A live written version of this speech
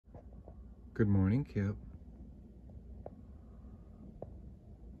Good morning, Kip.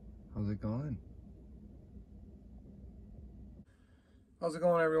 How's it going? How's it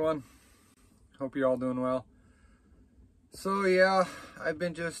going, everyone? Hope you're all doing well. So yeah, I've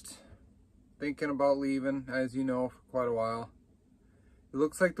been just thinking about leaving, as you know, for quite a while. It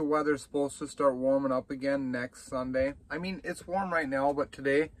looks like the weather's supposed to start warming up again next Sunday. I mean, it's warm right now, but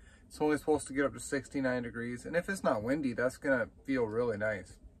today it's only supposed to get up to 69 degrees. And if it's not windy, that's gonna feel really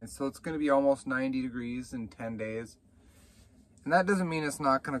nice. And so it's gonna be almost 90 degrees in 10 days. And that doesn't mean it's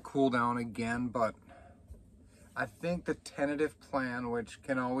not gonna cool down again, but I think the tentative plan, which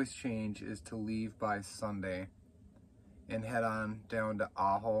can always change, is to leave by Sunday and head on down to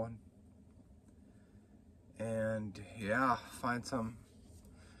Ajo. And yeah,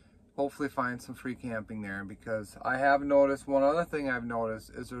 hopefully find some free camping there, because I have noticed, one other thing I've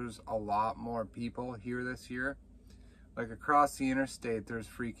noticed is there's a lot more people here this year. Like across the interstate, there's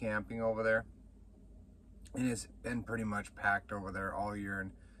free camping over there. And it's been pretty much packed over there all year.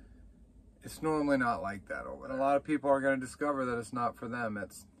 And it's normally not like that over there. A lot of people are going to discover that it's not for them.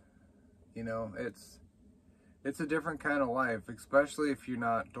 It's, you know, it's a different kind of life, especially if you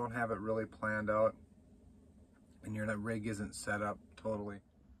don't have it really planned out and your rig isn't set up totally.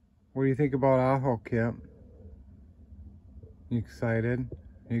 What do you think about Ajo, Kip? You excited?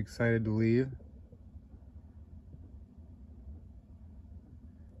 Are you excited to leave?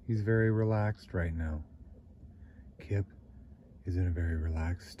 He's very relaxed right now. Kip is in a very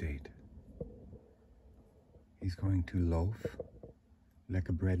relaxed state. He's going to loaf like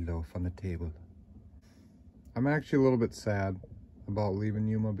a bread loaf on the table. I'm actually a little bit sad about leaving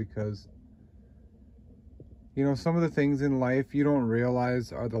Yuma because, you know, some of the things in life you don't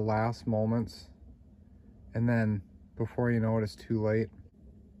realize are the last moments, and then before you know it, it's too late.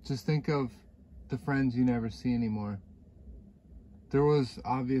 Just think of the friends you never see anymore. There was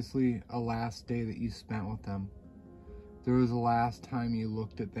obviously a last day that you spent with them. There was a last time you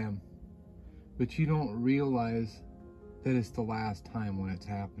looked at them. But you don't realize that it's the last time when it's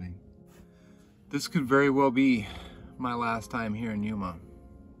happening. This could very well be my last time here in Yuma.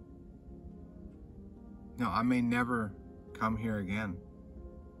 Now, I may never come here again.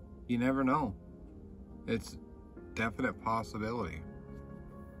 You never know. It's a definite possibility.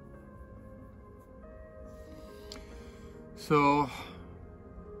 So,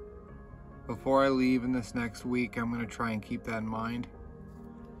 before I leave in this next week, I'm going to try and keep that in mind.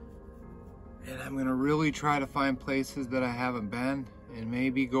 And I'm going to really try to find places that I haven't been, and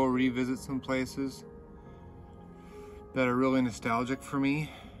maybe go revisit some places that are really nostalgic for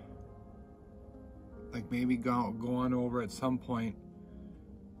me. Like maybe go on over at some point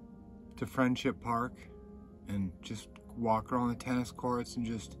to Friendship Park and just walk around the tennis courts and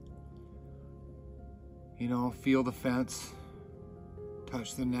just, you know, feel the fence,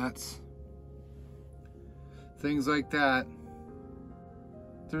 touch the nets, things like that.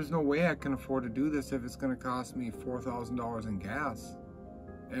 There's no way I can afford to do this if it's going to cost me $4,000 in gas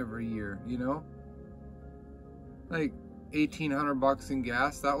every year, you know? Like $1,800 in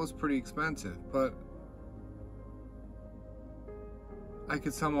gas, that was pretty expensive, but I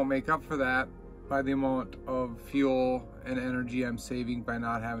could somehow make up for that by the amount of fuel and energy I'm saving by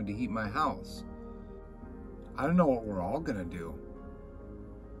not having to heat my house. I don't know what we're all gonna do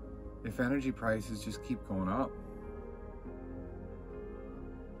if energy prices just keep going up.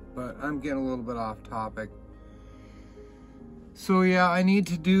 But I'm getting a little bit off topic. So yeah, I need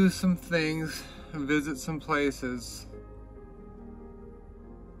to do some things, visit some places,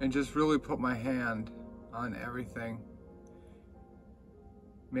 and just really put my hand on everything.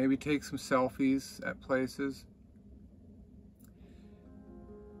 Maybe take some selfies at places.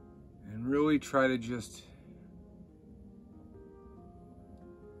 And really try to just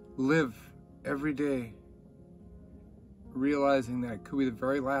live every day realizing that it could be the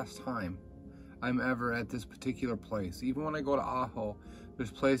very last time I'm ever at this particular place. Even when I go to Ajo,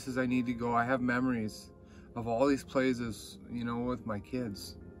 there's places I need to go. I have memories of all these places, you know, with my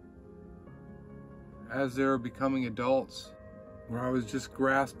kids as they're becoming adults, where I was just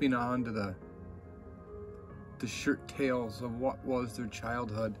grasping onto the shirt tails of what was their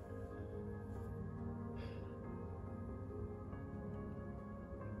childhood.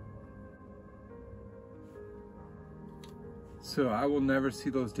 So I will never see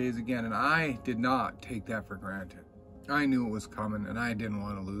those days again, and I did not take that for granted. I knew it was coming, and I didn't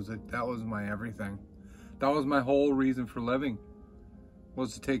want to lose it. That was my everything. That was my whole reason for living,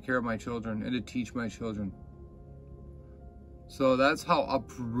 was to take care of my children and to teach my children. So that's how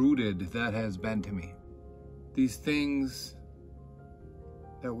uprooted that has been to me. These things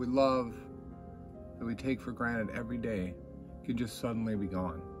that we love, that we take for granted every day, could just suddenly be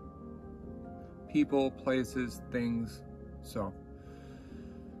gone. people, places, things. So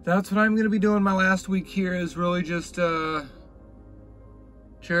that's what I'm going to be doing my last week here, is really just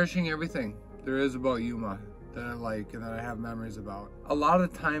cherishing everything there is about Yuma that I like and that I have memories about. A lot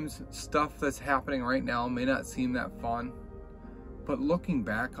of times stuff that's happening right now may not seem that fun, but looking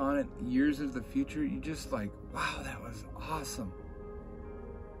back on it years into the future, you just like, wow, that was awesome.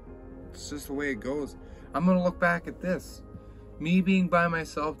 It's just the way it goes. I'm gonna look back at this, me being by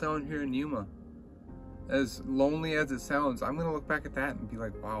myself down here in Yuma. As lonely as it sounds, I'm gonna look back at that and be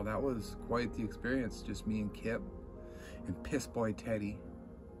like, wow, that was quite the experience, just me and Kip and Piss Boy Teddy.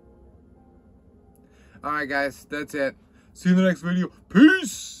 Alright guys, that's it. See you in the next video.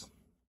 Peace!